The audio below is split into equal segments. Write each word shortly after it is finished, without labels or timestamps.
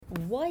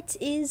What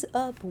is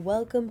up?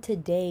 Welcome to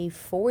day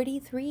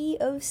 43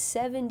 of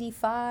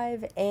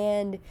 75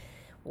 and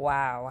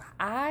wow,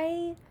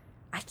 I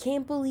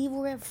can't believe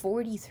we're at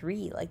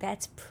 43. Like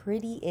that's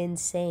pretty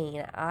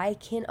insane. I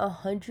can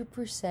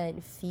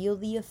 100% feel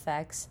the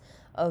effects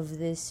of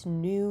this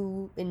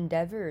new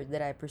endeavor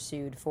that I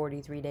pursued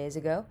 43 days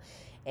ago.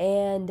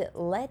 And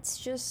let's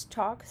just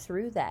talk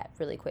through that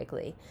really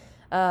quickly.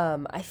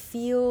 I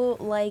feel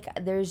like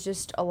there's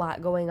just a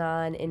lot going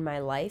on in my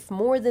life,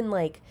 more than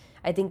like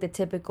I think the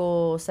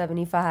typical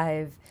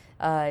 75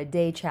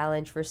 day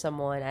challenge for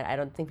someone. I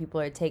don't think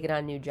people are taking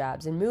on new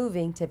jobs and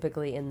moving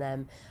typically in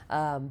them.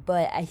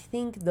 But I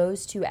think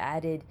those two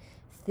added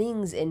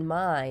things in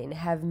mine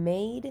have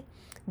made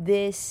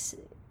this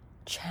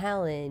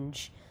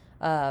challenge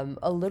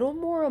a little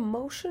more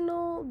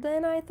emotional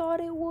than I thought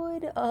it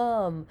would.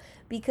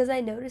 Because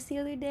I noticed the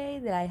other day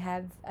that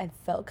I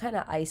felt kind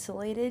of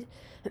isolated,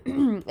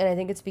 and I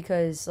think it's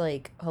because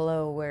like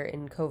hello, we're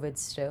in COVID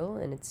still,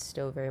 and it's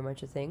still very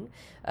much a thing.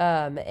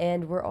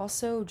 And we're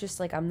also just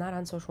like I'm not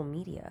on social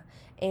media,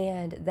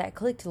 and that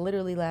clicked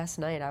literally last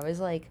night. I was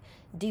like,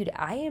 dude,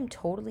 I am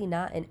totally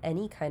not in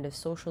any kind of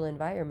social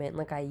environment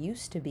like I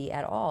used to be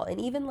at all. And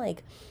even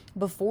like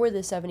before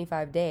the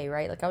 75 day,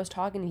 right? Like I was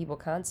talking to people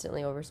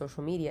constantly over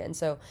social media. And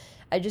so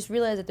I just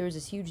realized that there was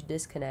this huge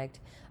disconnect.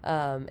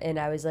 And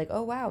I was like,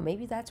 oh, wow,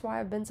 maybe that's why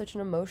I've been such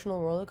an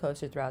emotional roller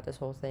coaster throughout this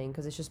whole thing,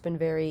 because it's just been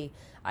very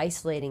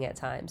isolating at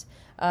times.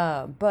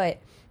 But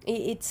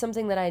it's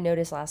something that I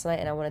noticed last night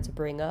and I wanted to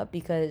bring up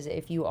because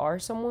if you are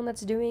someone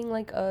that's doing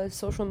like a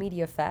social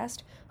media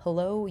fast,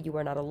 hello, you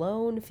are not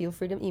alone. Feel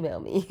free to email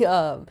me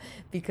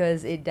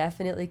because it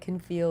definitely can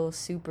feel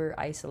super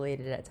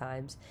isolated at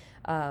times.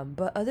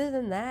 But other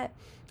than that,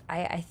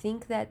 I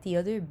think that the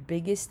other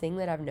biggest thing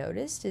that I've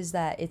noticed is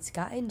that it's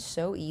gotten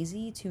so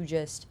easy to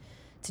just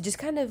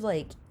kind of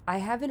like I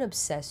haven't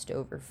obsessed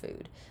over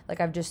food. Like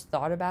I've just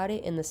thought about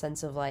it in the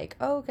sense of like,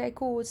 oh, okay,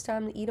 cool, it's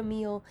time to eat a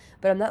meal,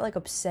 but I'm not like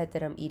upset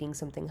that I'm eating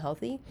something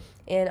healthy.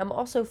 And I'm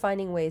also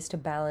finding ways to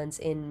balance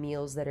in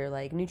meals that are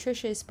like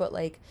nutritious but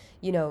like,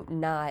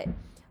 not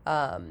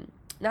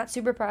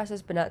super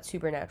processed but not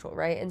super natural,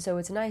 right? And so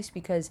it's nice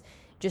because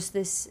just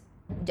this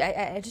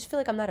I just feel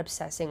like I'm not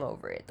obsessing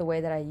over it the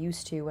way that I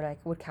used to when I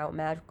would count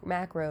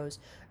macros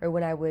or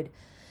when I would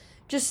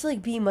just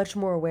like be much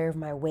more aware of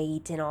my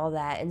weight and all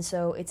that. And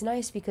so it's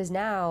nice because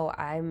now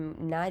I'm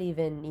not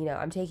even,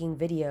 I'm taking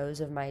videos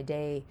of my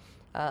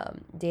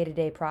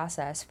day-to-day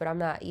process, but I'm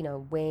not,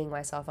 weighing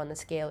myself on the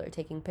scale or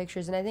taking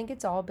pictures. And I think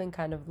it's all been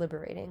kind of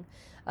liberating.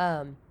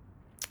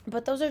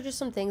 But those are just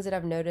some things that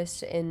I've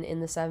noticed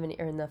in the 70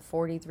 or in the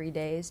 43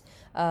 days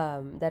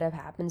that have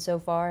happened so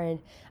far. And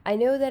I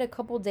know that a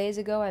couple days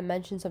ago I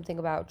mentioned something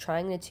about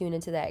trying to tune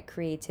into that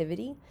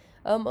creativity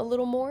a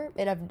little more,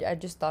 and I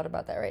just thought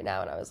about that right now,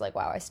 and I was like,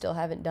 wow, I still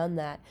haven't done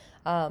that.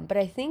 But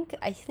I think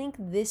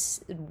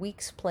this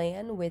week's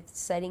plan with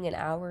setting an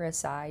hour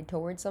aside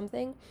towards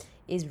something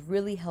is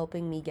really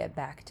helping me get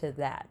back to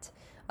that.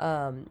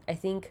 I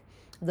think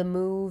the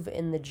move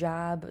and the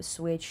job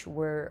switch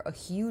were a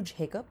huge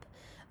hiccup,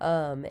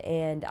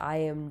 and I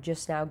am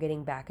just now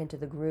getting back into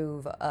the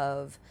groove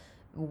of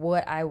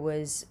what I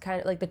was kind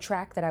of like the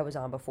track that I was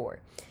on before.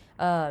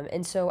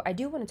 And so I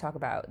do want to talk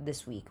about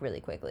this week really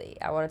quickly.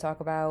 I want to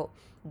talk about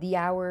the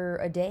hour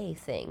a day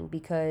thing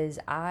because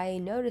I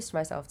noticed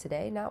myself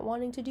today not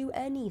wanting to do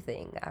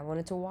anything. I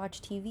wanted to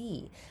watch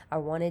TV. I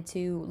wanted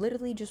to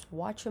literally just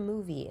watch a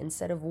movie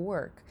instead of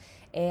work.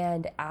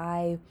 And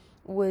it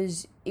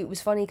was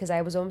funny because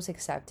I was almost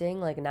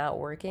accepting like not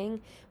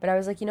working, but I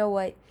was like, you know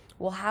what?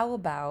 Well, how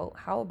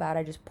about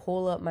I just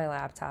pull up my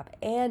laptop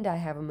and I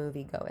have a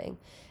movie going?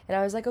 And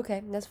I was like,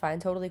 okay, that's fine,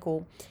 totally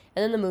cool.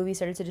 And then the movie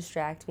started to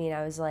distract me and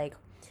I was like,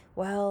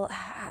 well,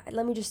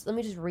 let me just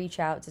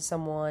reach out to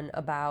someone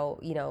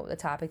about, the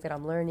topic that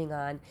I'm learning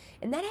on.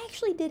 And that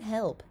actually did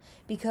help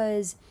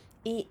because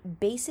it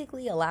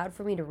basically allowed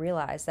for me to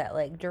realize that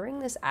like during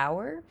this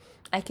hour,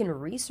 I can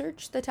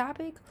research the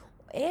topic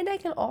and I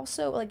can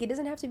also, like, it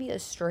doesn't have to be a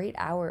straight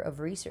hour of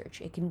research.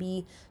 It can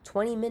be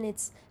 20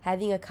 minutes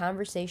having a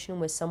conversation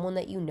with someone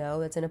that you know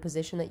that's in a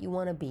position that you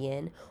want to be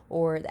in,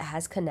 or that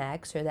has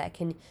connects, or that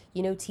can,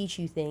 teach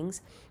you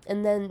things.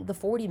 And then the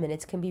 40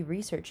 minutes can be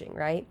researching,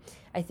 right?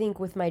 I think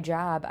with my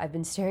job, I've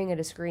been staring at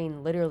a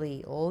screen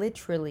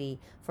literally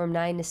from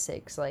 9 to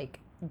 6. Like,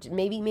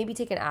 maybe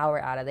take an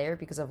hour out of there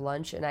because of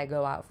lunch and I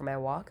go out for my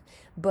walk.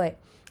 But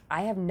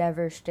I have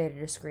never stared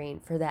at a screen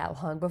for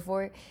that long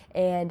before,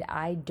 and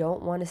I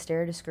don't want to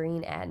stare at a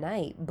screen at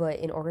night, but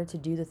in order to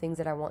do the things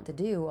that I want to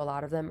do, a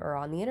lot of them are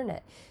on the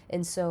internet.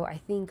 And so I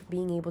think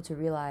being able to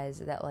realize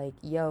that, like,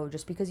 yo,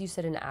 just because you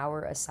set an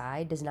hour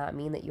aside does not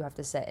mean that you have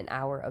to set an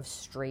hour of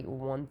straight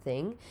one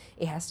thing.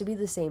 It has to be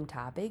the same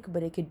topic,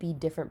 but it could be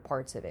different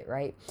parts of it,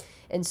 right?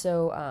 And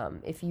so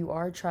if you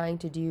are trying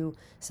to do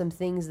some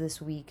things this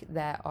week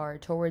that are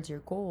towards your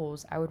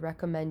goals, I would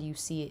recommend you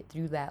see it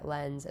through that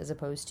lens as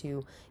opposed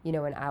to,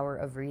 an hour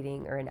of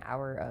reading or an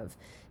hour of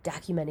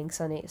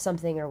documenting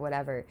something or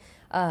whatever.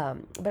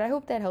 But I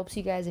hope that helps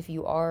you guys if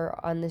you are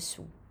on this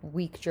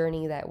week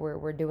journey that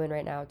we're doing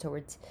right now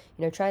towards,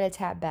 trying to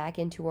tap back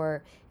into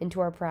our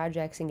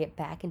projects and get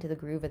back into the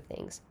groove of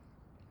things.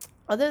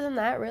 Other than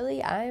that,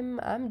 really,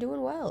 I'm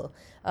doing well.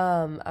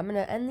 I'm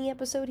gonna end the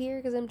episode here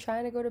because I'm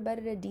trying to go to bed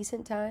at a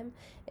decent time,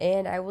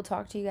 and I will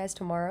talk to you guys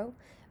tomorrow.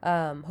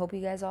 Hope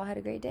you guys all had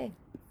a great day.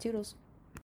 Toodles.